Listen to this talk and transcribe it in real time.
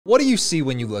What do you see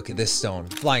when you look at this stone?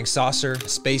 Flying saucer, a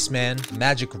spaceman,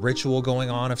 magic ritual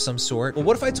going on of some sort? Well,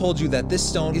 what if I told you that this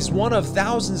stone is one of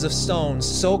thousands of stones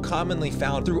so commonly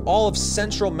found through all of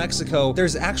central Mexico?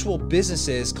 There's actual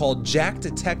businesses called jack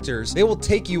detectors. They will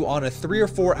take you on a 3 or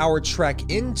 4 hour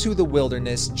trek into the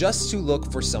wilderness just to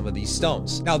look for some of these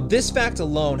stones. Now, this fact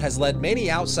alone has led many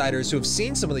outsiders who have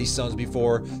seen some of these stones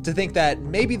before to think that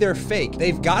maybe they're fake.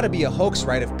 They've got to be a hoax,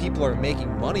 right? If people are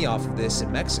making money off of this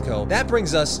in Mexico. That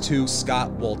brings us to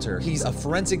Scott Wolter. He's a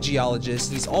forensic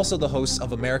geologist. He's also the host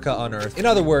of America Unearthed. In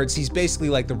other words, he's basically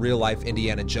like the real life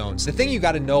Indiana Jones. The thing you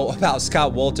got to know about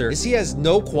Scott Wolter is he has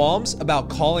no qualms about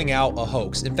calling out a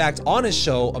hoax. In fact, on his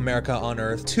show, America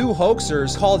Unearthed, 2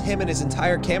 hoaxers called him and his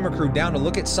entire camera crew down to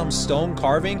look at some stone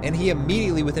carving, and he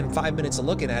immediately, within 5 minutes of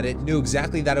looking at it, knew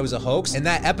exactly that it was a hoax, and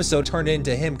that episode turned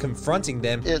into him confronting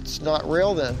them. It's not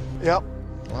real then? Yep.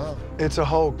 Wow. It's a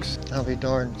hoax. I'll be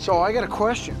darned. So I got a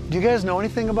question. Do you guys know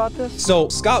anything about this? So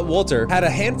Scott Wolter had a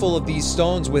handful of these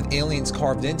stones with aliens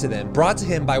carved into them, brought to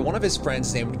him by one of his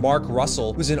friends named Mark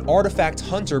Russell, who's an artifact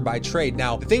hunter by trade.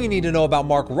 Now, the thing you need to know about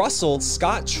Mark Russell,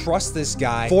 Scott trusts this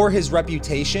guy for his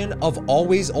reputation of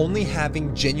always only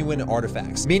having genuine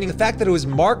artifacts, meaning the fact that it was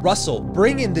Mark Russell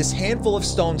bringing this handful of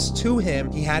stones to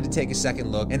him, he had to take a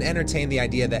second look and entertain the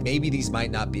idea that maybe these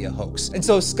might not be a hoax. And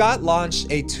so Scott launched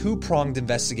a 2-pronged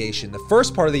investigation. The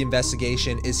first part of the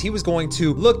investigation is he was going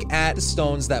to look at the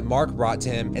stones that Mark brought to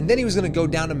him, and then he was going to go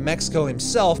down to Mexico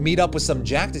himself, meet up with some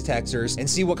jack detectors, and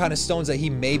see what kind of stones that he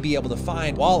may be able to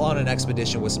find while on an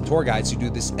expedition with some tour guides who do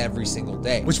this every single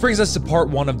day. Which brings us to part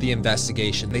 1 of the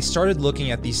investigation. They started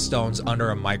looking at these stones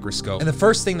under a microscope, and the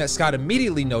first thing that Scott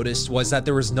immediately noticed was that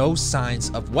there was no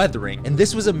signs of weathering, and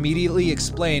this was immediately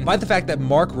explained by the fact that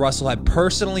Mark Russell had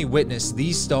personally witnessed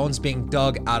these stones being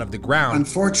dug out of the ground.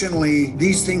 Unfortunately,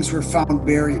 these things were found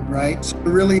buried, right? So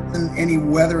there really isn't any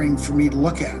weathering for me to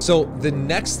look at. So the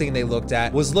next thing they looked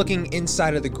at was looking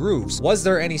inside of the grooves. Was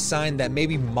there any sign that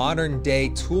maybe modern day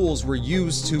tools were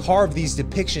used to carve these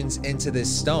depictions into this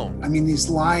stone? I mean, these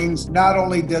lines, not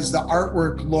only does the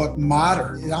artwork look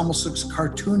modern, it almost looks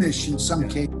cartoonish in some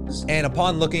cases. And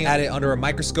upon looking at it under a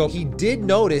microscope, he did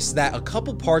notice that a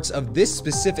couple parts of this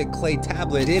specific clay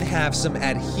tablet did have some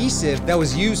adhesive that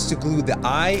was used to glue the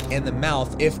eye and the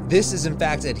mouth. If this is in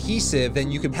fact adhesive,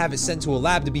 then you can have it sent to a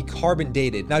lab to be carbon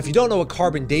dated. Now, if you don't know what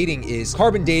carbon dating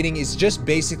is just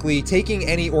basically taking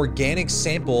any organic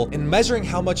sample and measuring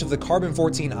how much of the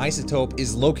carbon-14 isotope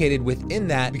is located within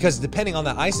that, because depending on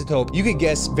the isotope, you can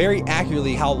guess very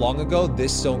accurately how long ago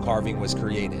this stone carving was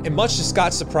created. And much to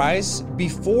Scott's surprise,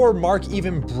 before Mark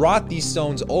even brought these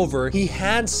stones over, he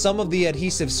had some of the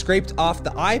adhesive scraped off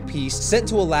the eyepiece, sent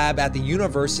to a lab at the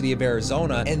University of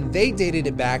Arizona, and they dated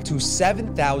it back to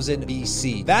 7000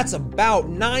 BC. That's about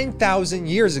 9,000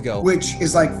 years ago. Which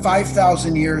is like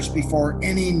 5,000 years before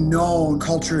any known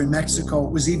culture in Mexico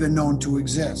was even known to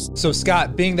exist. So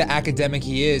Scott, being the academic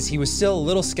he is, he was still a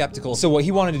little skeptical. So what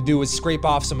he wanted to do was scrape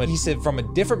off some adhesive from a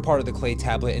different part of the clay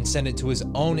tablet and send it to his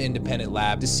own independent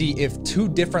lab to see if 2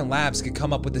 different labs could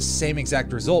come up with the same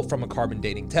exact result from a carbon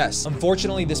dating test.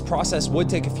 Unfortunately, this process would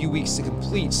take a few weeks to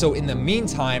complete. So in the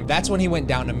meantime, that's when he went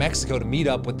down to Mexico to meet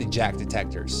up with the jack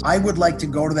detectors. I would like to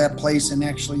go to that place and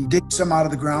actually dig some out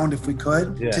of the ground if we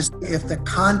could, to see if the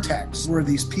context where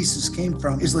these pieces came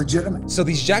from is legitimate. So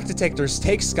these jack detectors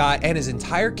take Scott and his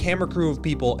entire camera crew of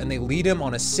people and they lead him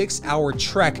on a 6-hour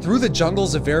trek through the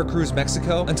jungles of Veracruz,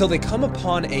 Mexico, until they come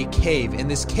upon a cave. And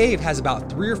this cave has about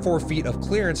 3 or 4 feet of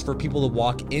clearance for people to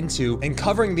walk into, and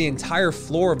covering the entire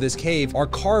floor of this cave are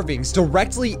carvings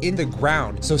directly in the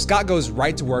ground. So Scott goes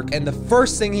right to work, and the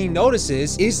first thing he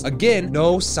notices is, again,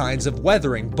 no signs of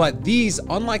weathering. But these,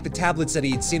 unlike the tablets that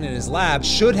he had seen in his lab,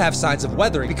 should have signs of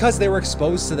weathering because they were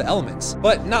exposed to the elements.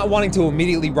 But not wanting to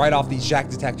immediately write off these jack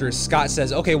detectors, Scott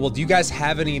says, okay, well, do you guys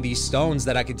have any of these stones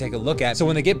that I can take a look at? So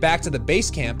when they get back to the base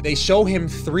camp, they show him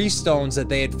 3 stones that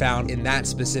they had found in that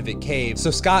specific cave.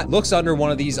 So Scott looks under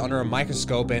one of these under a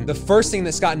microscope, and the first thing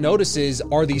that Scott notices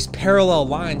are these parallel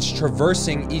lines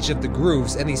traversing each of the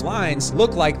grooves, and these lines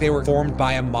look like they were formed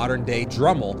by a modern day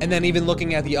Dremel. And then even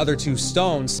looking at the other 2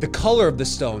 stones, the color of the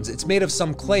stones, it's made of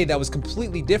some clay that was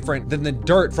completely different than the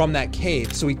dirt from that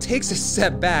cave. So he takes a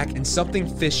step back and something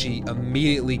fishy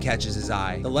immediately catches his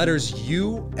eye. The letters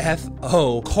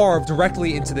UFO carved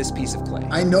directly into this piece of clay.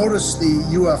 I noticed the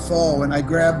UFO and I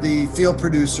grabbed the field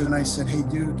producer and I said, hey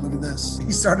dude, look at this.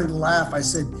 He started to laugh. I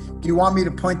said, Do you want me to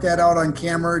point that out on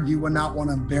camera, or do you not want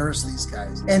to embarrass these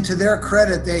guys? And to their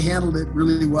credit, they handled it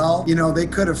really well. You know, they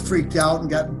could have freaked out and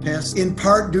gotten pissed, in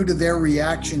part due to their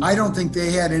reaction. I don't think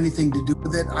they had anything to do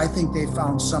with it. I think they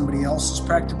found somebody else's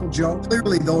practical joke.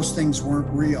 Clearly, those things weren't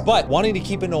real. But wanting to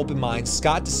keep an open mind,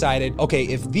 Scott decided, okay,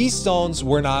 if these stones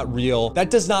were not real, that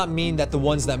does not mean that the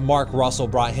ones that Mark Russell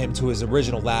brought him to his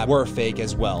original lab were fake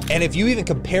as well. And if you even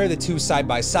compare the two side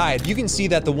by side, you can see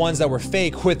that the ones that were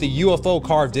fake with the UFO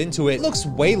carved into it looks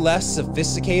way less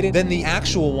sophisticated than the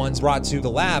actual ones brought to the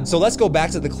lab. So let's go back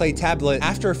to the clay tablet.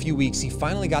 After a few weeks, he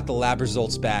finally got the lab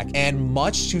results back, and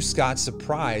much to Scott's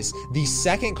surprise, the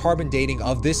second carbon dating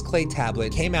of this clay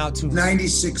tablet came out to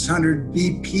 9600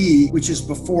 BP, which is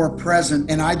before present,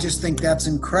 and I just think that's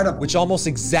incredible. Which almost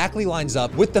exactly lines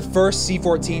up with the first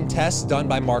C14 test done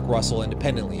by Mark Russell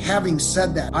independently. Having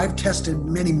said that, I've tested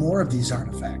many more of these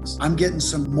artifacts. I'm getting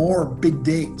some more big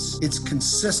dates. It's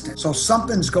consistent. So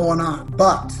something's going on,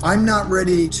 but I'm not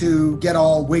ready to get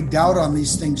all wigged out on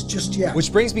these things just yet.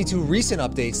 Which brings me to recent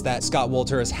updates that Scott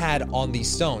Wolter has had on these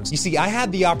stones. You see, I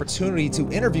had the opportunity to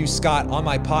interview Scott on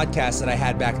my podcast that I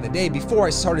had back in the day before I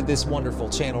started this wonderful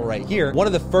channel right here. One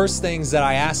of the first things that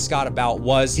I asked Scott about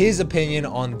was his opinion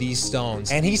on these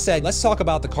stones. And he said, let's talk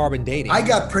about the carbon dating. I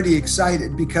got pretty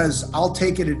excited because I'll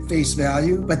take it at face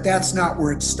value, but that's not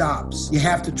where it stops. You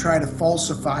have to try to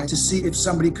falsify to see if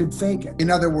somebody could fake it. In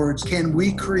other words, can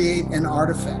we create an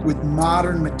artifact with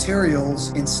modern materials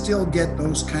and still get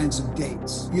those kinds of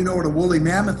dates? You know what a woolly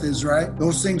mammoth is, right?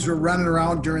 Those things were running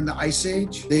around during the Ice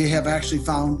Age. They have actually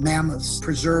found mammoths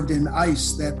preserved in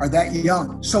ice that are that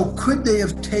young. So could they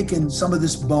have taken some of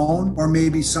this bone or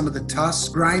maybe some of the tusks,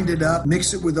 grind it up,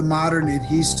 mix it with a modern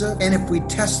adhesive, and if we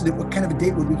tested it, what kind of a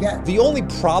date would we get? The only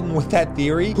problem with that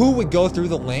theory, who would go through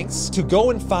the lengths to go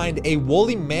and find a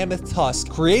woolly mammoth tusk,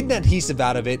 create an adhesive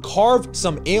out of it, carve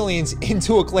some aliens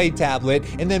into a clay tablet,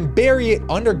 and then bury it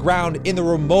underground in the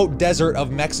remote desert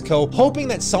of Mexico, hoping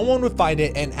that someone would find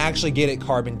it and actually get it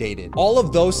carbon dated? All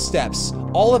of those steps,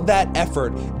 all of that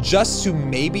effort just to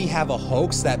maybe have a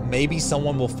hoax that maybe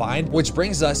someone will find, which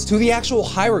brings us to the actual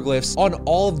hieroglyphs on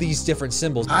all of these different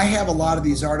symbols. I have a lot of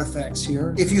these artifacts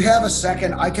here. If you have a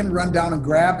second, I can run down and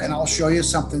grab and I'll show you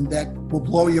something that will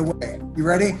blow you away. You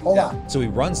ready? Hold on. So he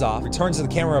runs off, returns to the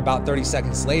camera about 30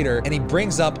 seconds later, and he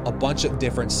brings up a bunch of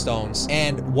different stones.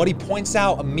 And what he points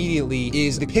out immediately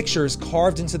is the pictures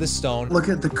carved into the stone. Look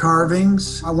at the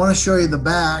carvings. I want to show you the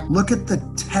back. Look at the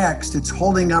text. It's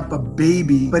holding up a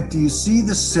baby. But do you see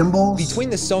the symbols? Between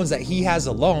the stones that he has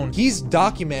alone, he's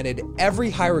documented every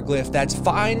hieroglyph that's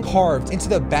fine carved into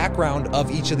the background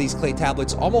of each of these clay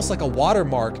tablets, almost like a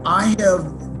watermark. I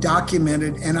have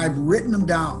documented and I've written them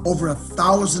down, over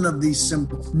 1,000 of these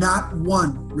symbols. Not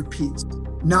one repeats.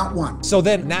 Not one. So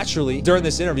then naturally, during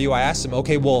this interview, I asked him,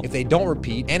 okay, well, if they don't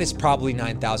repeat and it's probably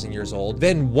 9,000 years old,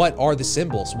 then what are the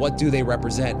symbols? What do they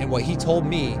represent? And what he told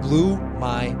me blew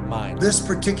my mind. This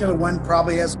particular one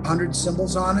probably has 100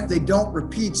 symbols on it. They don't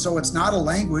repeat, so it's not a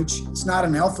language. It's not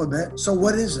an alphabet. So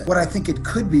what is it? What I think it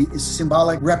could be is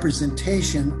symbolic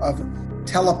representation of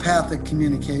telepathic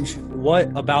communication.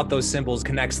 What about those symbols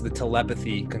connects to the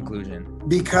telepathy conclusion?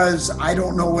 Because I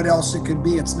don't know what else it could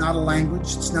be. It's not a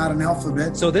language. It's not an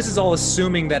alphabet. So this is all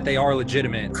assuming that they are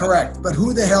legitimate. Correct. But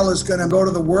who the hell is going to go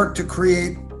to the work to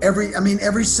create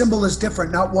every symbol is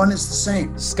different. Not one is the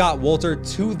same. Scott Wolter,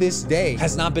 to this day,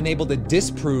 has not been able to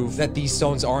disprove that these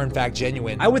stones are in fact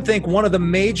genuine. I would think one of the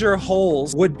major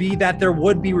holes would be that there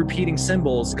would be repeating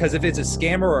symbols, because if it's a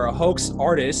scammer or a hoax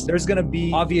artist, there's going to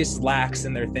be obvious lacks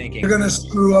in their thinking. They're going to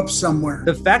screw up somewhere.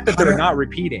 The fact that they're not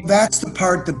repeating. That's the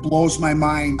part that blows my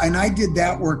mind. And I did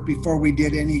that work before we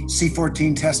did any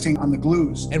C14 testing on the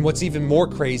glues. And what's even more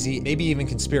crazy, maybe even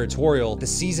conspiratorial, the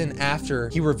season after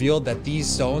he revealed that these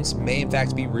stones may in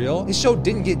fact be real, his show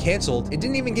didn't get canceled. It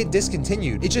didn't even get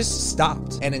discontinued. It just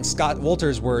stopped. And in Scott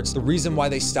Wolter's words, the reason why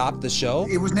they stopped the show,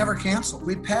 it was never canceled.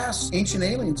 We passed Ancient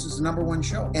Aliens as the #1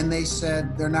 show. And they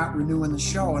said they're not renewing the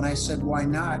show. And I said, why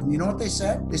not? And you know what they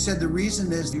said? They said the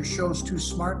reason is your show's too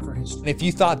smart for history. And if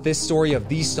you thought this story of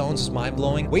these stones was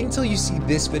mind-blowing, wait until you see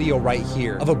this video right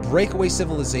here of a breakaway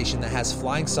civilization that has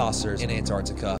flying saucers in Antarctica.